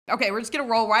Okay, we're just gonna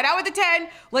roll right out with the 10.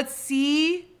 Let's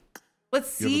see. Let's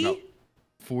see. You have about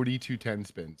 42 10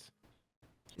 spins.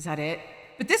 Is that it?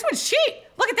 But this one's cheap.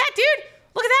 Look at that, dude.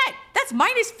 Look at that. That's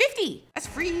minus 50. That's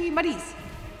free monies.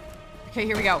 Okay,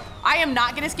 here we go. I am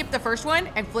not gonna skip the first one,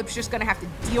 and Flip's just gonna have to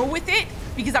deal with it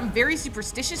because I'm very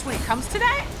superstitious when it comes to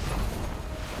that.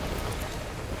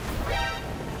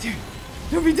 Dude.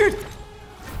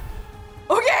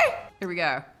 Okay. Here we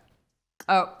go.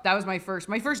 Oh, that was my first.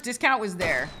 My first discount was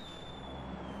there.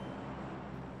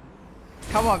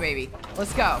 Come on, baby.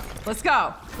 Let's go. Let's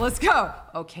go. Let's go.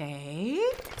 Okay.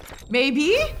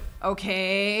 Maybe.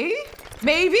 Okay.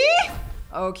 Maybe.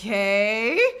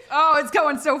 Okay. Oh, it's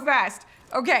going so fast.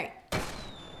 Okay.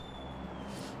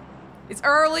 It's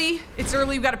early. It's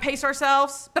early. We've got to pace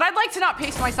ourselves. But I'd like to not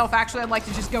pace myself, actually. I'd like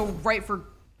to just go right for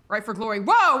glory.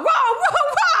 Whoa, whoa,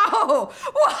 whoa, whoa,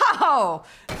 whoa.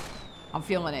 I'm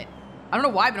feeling it. I don't know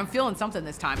why, but I'm feeling something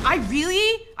this time. I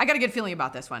got a good feeling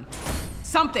about this one.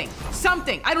 Something.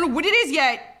 I don't know what it is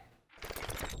yet.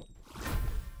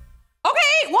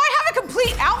 Okay, well, I have a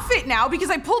complete outfit now because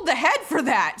I pulled the head for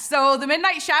that. So the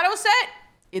Midnight Shadow set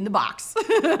in the box.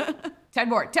 10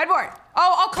 more.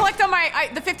 Oh, I'll collect on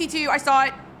the 52. I saw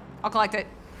it. I'll collect it.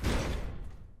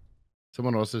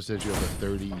 Someone also said you have a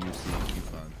 30 UC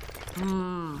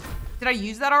coupon. Did I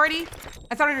use that already?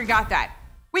 I thought I already got that.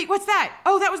 Wait, what's that?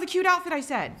 Oh, that was the cute outfit I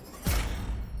said.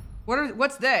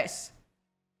 What's this?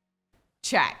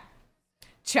 Chat,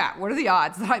 what are the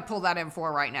odds that I pull that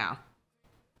M4 right now?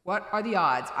 What are the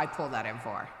odds I pull that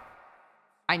M4?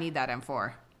 I need that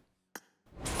M4.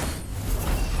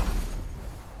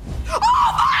 Oh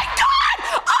my God!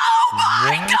 Oh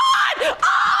my God!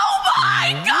 Oh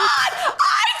my God!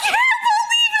 I can't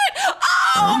believe it!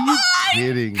 Oh my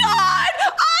kidding God!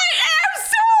 I am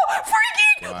so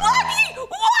freaking lucky!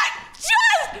 What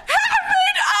just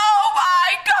happened? Oh my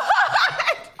God!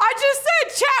 I just said,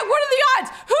 chat, what are the odds?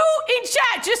 Who in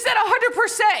chat just said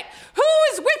 100%? Who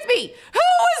is with me? Who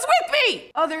is with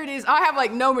me? Oh, there it is. I have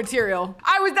like no material.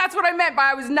 That's what I meant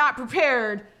by I was not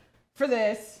prepared for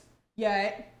this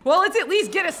yet. Well, let's at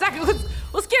least get a second.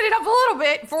 Let's get it up a little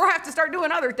bit before I have to start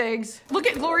doing other things. Look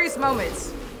at glorious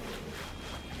moments.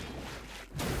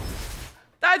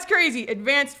 That's crazy.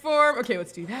 Advanced form. Okay,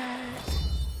 let's do that.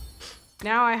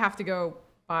 Now I have to go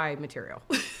buy material.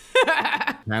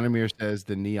 Kanameer says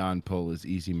the neon pull is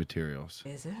easy materials.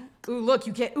 Is it? Ooh, look,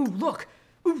 you get, ooh, look.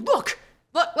 Ooh, look.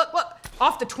 Look.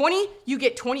 Off the 20, you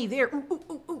get 20 there.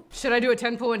 Ooh. Should I do a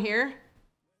 10 pull in here?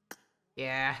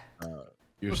 Yeah.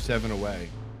 You're 7 away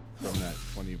from that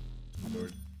 20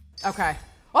 board. Okay.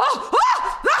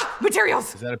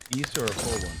 Materials. Is that a piece or a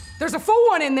full one? There's a full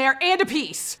one in there and a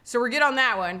piece. So we're good on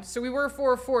that one. So we were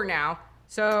 4-4 now.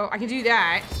 So I can do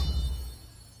that.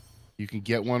 You can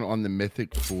get one on the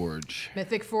Mythic Forge.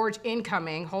 Mythic Forge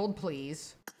incoming. Hold,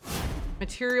 please.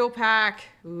 Material pack.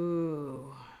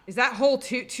 Ooh. Is that whole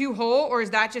two whole, or is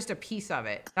that just a piece of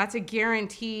it? That's a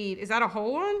guaranteed. Is that a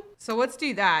whole one? So let's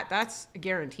do that. That's a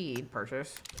guaranteed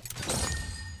purchase.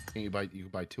 You can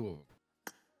buy 2 of them.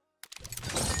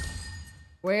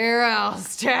 Where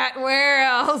else, chat? Where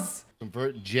else?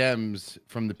 Convert gems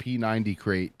from the P90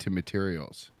 crate to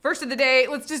materials. First of the day.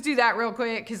 Let's just do that real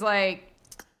quick, because like,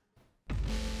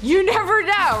 you never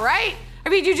know, right? I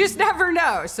mean, you just never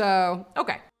know. So,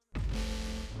 okay.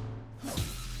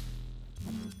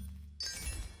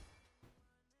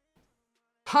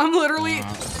 I'm literally,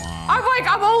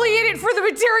 I'm only in it for the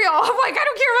material. I'm like, I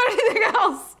don't care about anything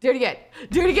else. Do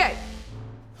it again.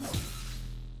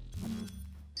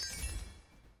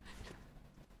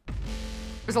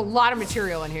 There's a lot of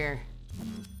material in here.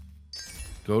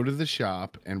 Go to the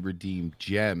shop and redeem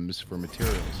gems for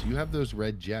materials. You have those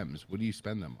red gems. What do you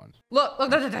spend them on? Look.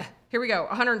 Here we go.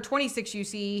 126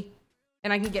 UC,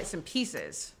 and I can get some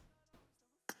pieces.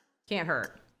 Can't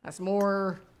hurt. That's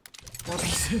more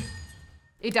pieces.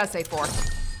 It does say 4.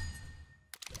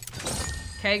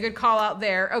 Okay, good call out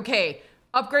there. Okay,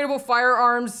 upgradable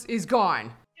firearms is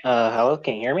gone. Hello,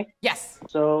 can you hear me? Yes.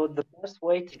 So the best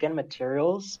way to get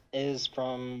materials is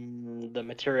from the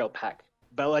material pack.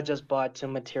 Bella just bought 2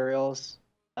 materials.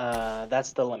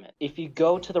 That's the limit. If you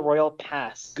go to the Royal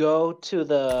Pass, go to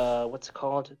the,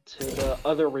 to the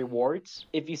other rewards.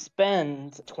 If you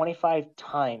spend 25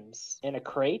 times in a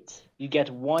crate, you get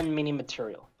 1 mini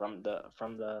material from the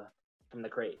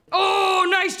crate. Oh,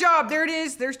 nice job. There it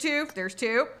is. There's 2.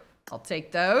 I'll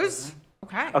take those.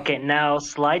 Okay. Okay, now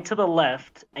slide to the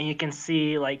left and you can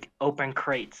see like open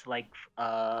crates, like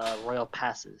Royal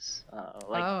Passes.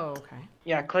 Oh, okay.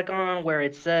 Yeah, click on where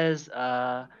it says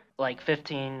like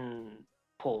 15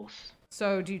 pulls.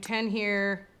 So do 10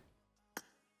 here,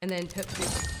 and then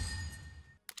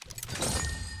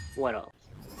What else?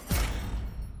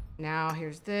 Now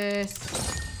here's this.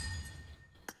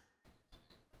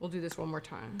 We'll do this one more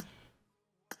time.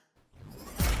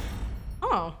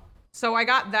 Oh, so I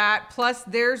got that. Plus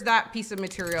there's that piece of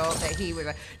material that he was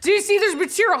like, do you see there's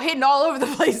material hidden all over the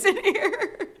place in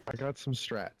here? I got some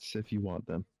strats if you want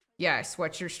them. Yes,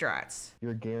 what's your strats?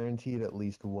 You're guaranteed at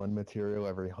least one material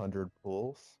every 100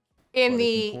 pulls. In But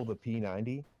the... if you pull the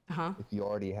P90, if you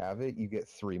already have it, you get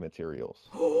 3 materials.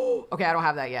 Okay, I don't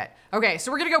have that yet. Okay,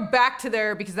 so we're gonna go back to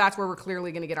there because that's where we're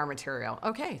clearly gonna get our material.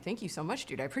 Okay, thank you so much,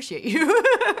 dude. I appreciate you.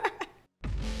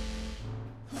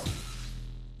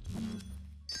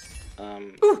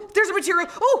 Ooh, there's a material.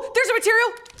 Oh, there's a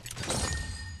material.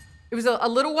 It was a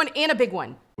little one and a big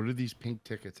one. What are these pink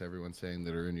tickets everyone's saying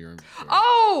that are in your inventory?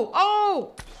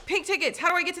 Oh, pink tickets. How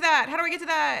do I get to that? How do I get to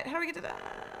that? How do I get to that?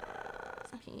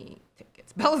 Pink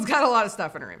tickets. Bella's got a lot of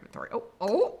stuff in her inventory.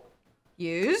 Oh,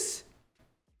 use.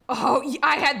 Oh,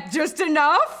 I had just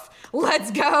enough.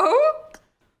 Let's go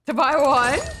to buy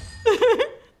one.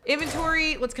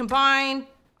 Inventory, let's combine.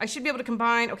 I should be able to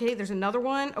combine. Okay, there's another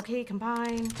one. Okay,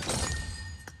 combine.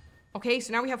 Okay,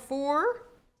 so now we have 4.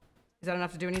 Is that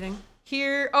enough to do anything?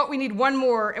 Here, oh, we need one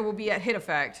more and we'll be at hit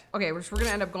effect. Okay, we're gonna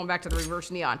end up going back to the reverse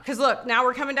neon. Cause look, now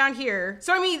we're coming down here.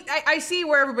 So I mean, I see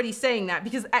where everybody's saying that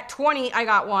because at 20, I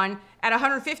got one. At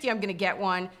 150, I'm gonna get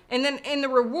one. And then in the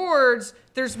rewards,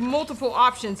 there's multiple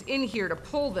options in here to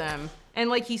pull them. And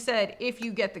like he said, if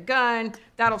you get the gun,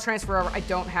 that'll transfer over. I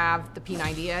don't have the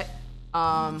P90 yet.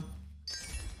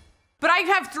 But I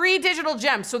have 3 digital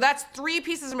gems, so that's 3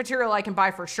 pieces of material I can buy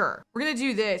for sure. We're gonna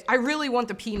do this. I really want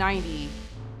the P90.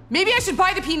 Maybe I should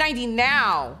buy the P90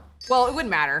 now. Well, it wouldn't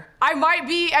matter. I might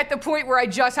be at the point where I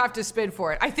just have to spin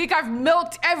for it. I think I've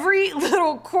milked every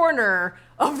little corner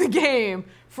of the game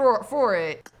for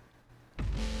it.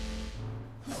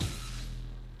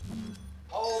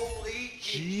 Holy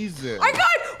Jesus. I got,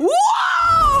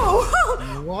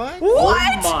 whoa! What? What?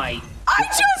 Oh my. I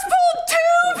just pulled 2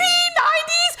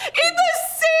 P90s in the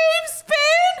same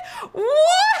spin?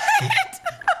 What?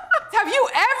 Have you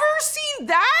ever seen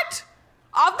that?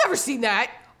 I've never seen that.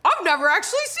 I've never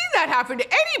actually seen that happen to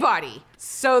anybody.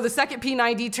 So the second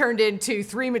P90 turned into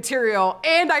 3 material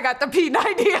and I got the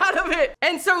P90 out of it.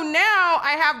 And so now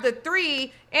I have the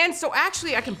 3 and so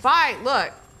actually I can buy,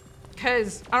 look,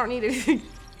 cause I don't need anything.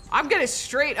 I'm gonna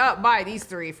straight up buy these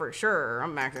 3 for sure.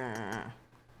 I'm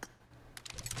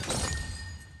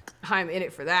in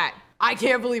it for that. I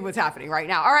can't believe what's happening right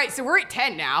now. All right, so we're at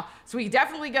 10 now. So we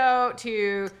definitely go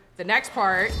to the next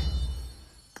part.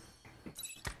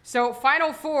 So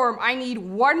final form, I need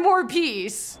 1 more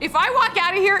piece. If I walk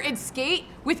out of here and skate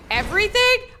with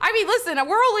everything, I mean, listen,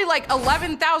 we're only like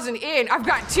 11,000 in. I've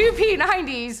got 2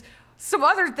 P90s, some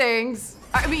other things.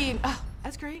 I mean,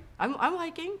 that's great. I'm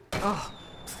liking. Oh,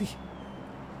 please.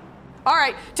 All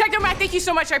right, Technomat, thank you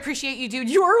so much. I appreciate you, dude.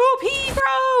 You're OP,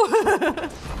 bro.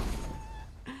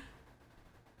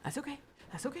 That's okay.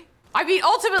 That's okay. I mean,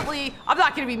 ultimately, I'm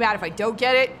not gonna be mad if I don't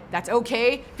get it. That's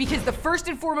okay, because the first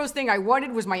and foremost thing I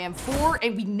wanted was my M4,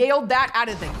 and we nailed that out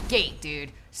of the gate,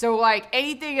 dude. So, like,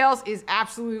 anything else is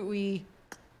absolutely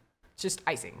just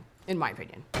icing, in my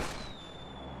opinion.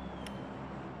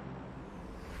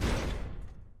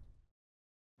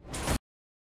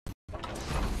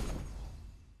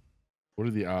 What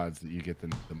are the odds that you get the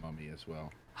mummy as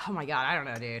well? Oh my God, I don't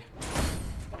know, dude.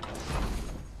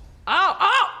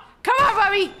 Oh, come on,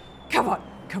 Bobby. Come on,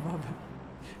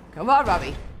 come on,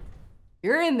 Bobby.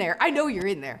 You're in there. I know you're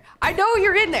in there. I know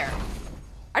you're in there.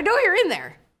 I know you're in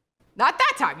there. Not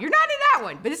that time. You're not in that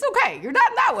one, but it's okay. You're not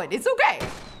in that one. It's okay.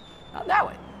 Not that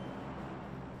one.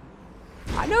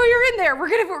 I know you're in there.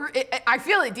 I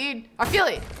feel it, dude. I feel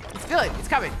it. It's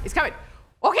coming. It's coming.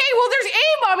 Okay, well, there's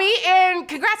a mummy, and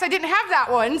congrats, I didn't have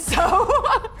that one, so.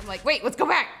 I'm like, wait, let's go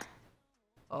back.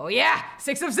 Oh yeah,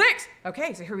 6 of 6.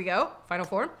 Okay, so here we go. Final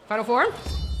form, final form.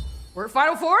 We're at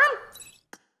final form.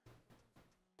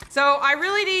 So I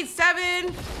really need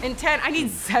 7 and 10. I need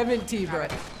 17, bro.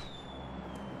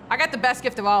 I got the best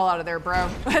gift of all out of there, bro.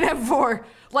 An M4.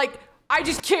 Like, I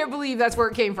just can't believe that's where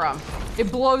it came from.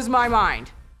 It blows my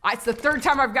mind. It's the 3rd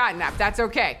time I've gotten that, but that's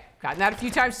okay. Gotten that a few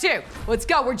times too. Let's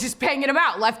go, we're just banging them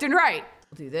out left and right.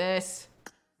 We'll do this.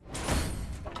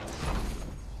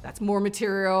 That's more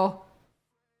material.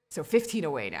 So 15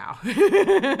 away now.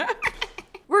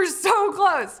 We're so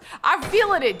close. I'm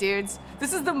feeling it, dudes.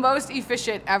 This is the most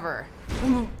efficient ever.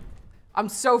 I'm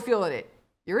so feeling it.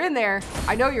 You're in there.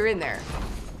 I know you're in there.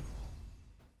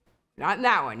 You're not in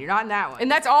that one. You're not in that one. And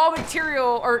that's all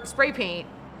material or spray paint.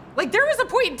 Like, there was a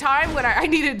point in time when I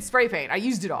needed spray paint. I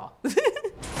used it all.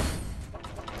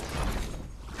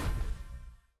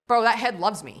 Bro, that head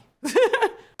loves me.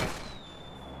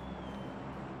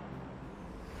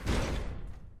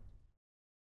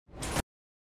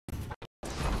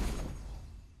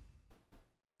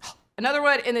 another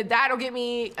one, and then that'll get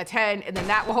me a 10, and then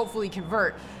that will hopefully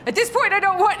convert. At this point, I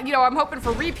don't want, you know, I'm hoping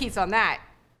for repeats on that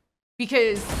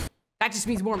because that just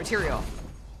means more material.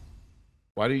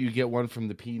 Why don't you get one from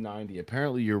the P90?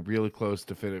 Apparently, you're really close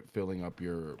to filling up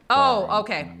your. Oh,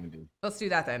 okay. Let's do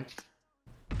that then.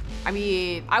 I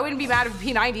mean, I wouldn't be mad if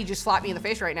P90 just slapped me in the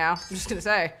face right now. I'm just gonna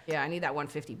say. Yeah, I need that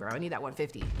 150, bro. I need that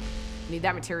 150. I need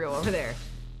that material over there.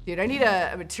 Dude, I need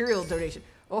a material donation.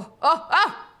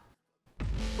 Oh.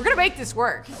 We're gonna make this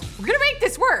work. We're gonna make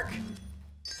this work.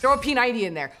 Throw a P90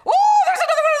 in there. Oh, there's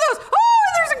another one of those. Oh,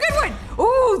 there's a good one.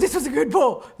 Oh, this was a good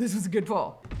pull. This was a good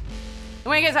pull.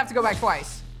 And you guys have to go back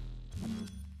twice.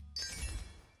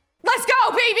 Let's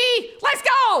go, baby. Let's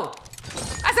go.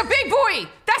 That's a big boy.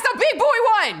 That's a big boy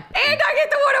one. And I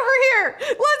get the one over here.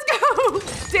 Let's go.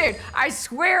 Dude, I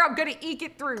swear I'm gonna eke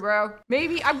it through, bro.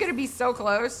 Maybe I'm gonna be so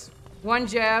close. 1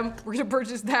 gem. We're gonna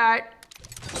purchase that.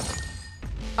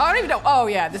 I don't even know. Oh,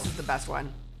 yeah, this is the best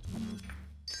one.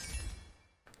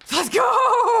 Let's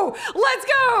go. Let's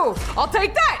go. I'll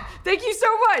take that. Thank you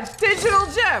so much. Digital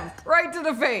gem right to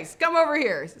the face. Come over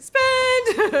here.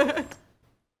 Spend.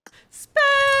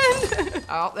 Spend.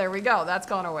 Oh, there we go. That's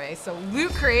gone away. So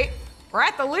loot crate. We're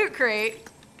at the loot crate.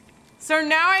 So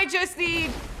now I just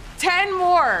need 10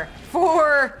 more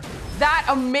for that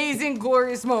amazing,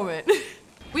 glorious moment.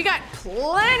 We got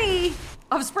plenty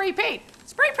of spray paint.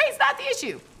 Spray paint's not the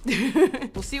issue.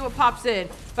 We'll see what pops in.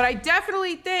 But I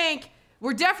definitely think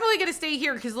we're definitely gonna stay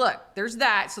here because look, there's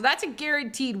that. So that's a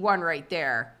guaranteed one right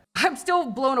there. I'm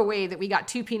still blown away that we got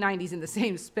 2 P90s in the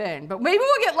same spin, but maybe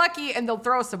we'll get lucky and they'll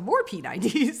throw us some more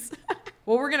P90s.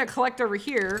 Well, we're gonna collect over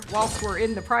here whilst we're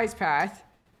in the prize path.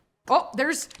 Oh,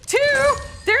 there's 2!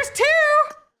 There's 2!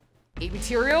 8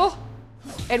 material,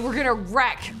 and we're gonna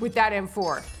wreck with that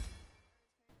M4.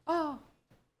 Oh,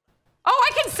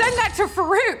 I can send that to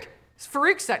Farouk.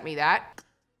 Farouk sent me that.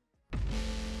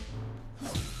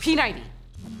 P90.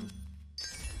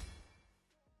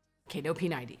 Okay, no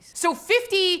P90s. So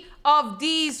 50 of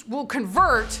these will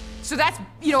convert. So that's,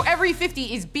 you know, every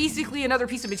 50 is basically another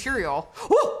piece of material.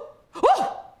 Woo! Woo!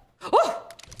 Woo!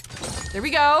 There we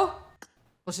go.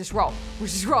 Let's just roll. We're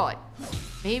just rolling.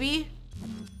 Maybe.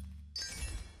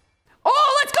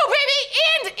 Oh, let's go, baby!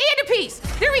 And a piece.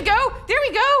 There we go. There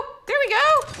we go. There we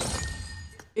go.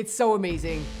 It's so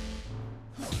amazing.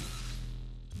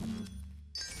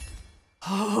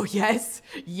 Oh, yes.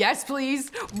 Yes,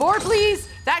 please. More, please.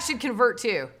 That should convert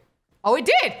too. Oh, it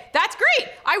did. That's great.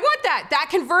 I want that. That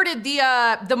converted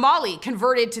the molly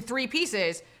converted to 3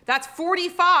 pieces. That's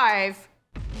 45.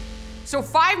 So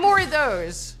 5 more of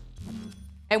those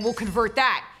and we'll convert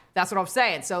that. That's what I'm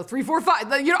saying. So 3, 4,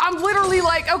 5. You know, I'm literally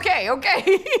like, okay.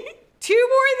 2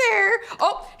 more there.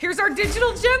 Oh, here's our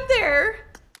digital gem there.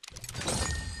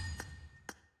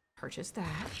 Purchase that.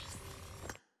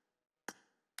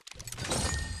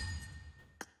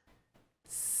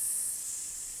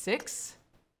 6.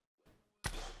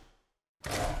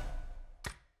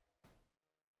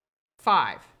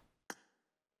 5.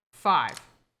 I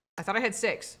thought I had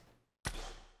 6.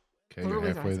 Okay, you're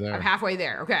halfway there. I'm halfway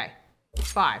there. Okay.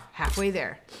 5. Halfway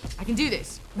there. I can do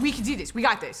this. We can do this. We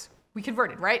got this. We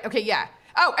converted, right? Okay, yeah.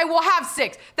 Oh, and we'll have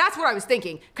 6. That's what I was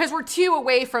thinking. Because we're 2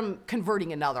 away from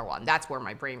converting another one. That's where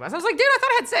my brain was. I was like, dude, I thought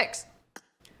I had 6.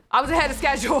 I was ahead of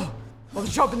schedule. I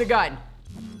was jumping the gun.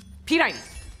 P90.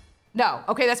 No.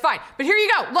 Okay, that's fine. But here you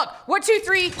go. Look. 1, 2,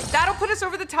 3. That'll put us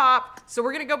over the top. So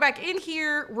we're going to go back in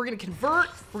here. We're going to convert.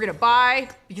 We're going to buy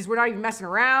because we're not even messing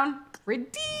around. Redeem.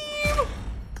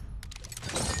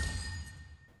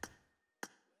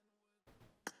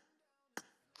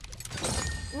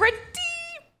 Redeem.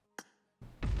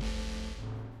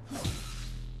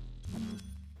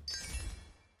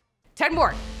 10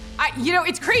 more. You know,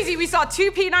 it's crazy. We saw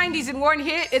 2 P90s in 1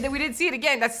 hit, and then we didn't see it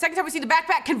again. That's the second time we see the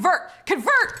backpack convert.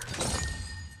 Convert!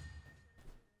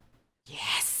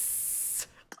 Yes!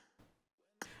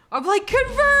 I'm like,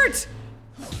 convert!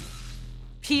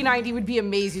 P90 would be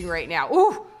amazing right now.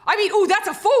 Ooh, I mean, ooh, that's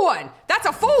a full one. That's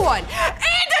a full one.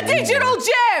 And a digital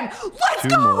gem! Let's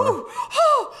go!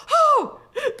 Oh,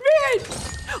 man!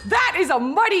 That is a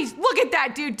muddy, look at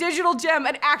that, dude. Digital gem,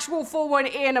 an actual full one,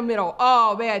 and a middle.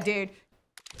 Oh, man, dude.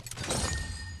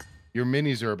 Your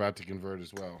minis are about to convert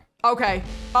as well. Okay.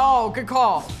 Oh, good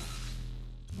call.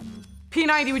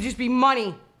 P90 would just be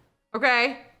money.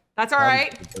 Okay. That's all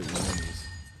right.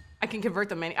 I can convert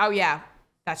the mini. Oh, yeah.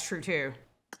 That's true, too.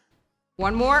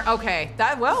 1 more? Okay.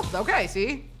 Okay,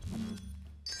 see?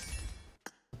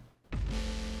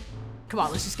 Come on,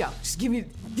 let's just go. Just give me...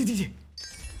 There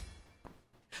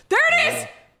it is!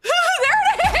 There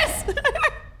it is!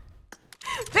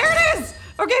 There it is!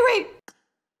 Okay, wait.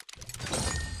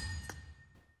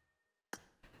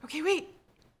 Okay, wait.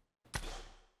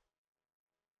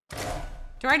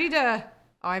 Do I need to?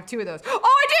 Oh, I have 2 of those. Oh,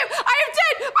 I do! I have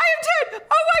 10! I have 10!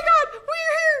 Oh my god!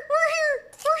 We're here! We're here!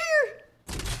 We're here!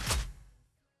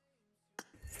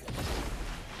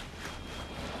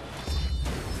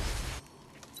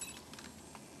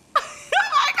 Oh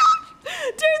my gosh!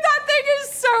 Dude, that thing is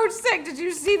so sick. Did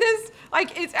you see this?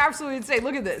 Like, it's absolutely insane.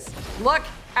 Look at this. Look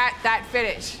at that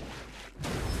finish.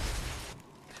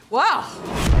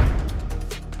 Wow.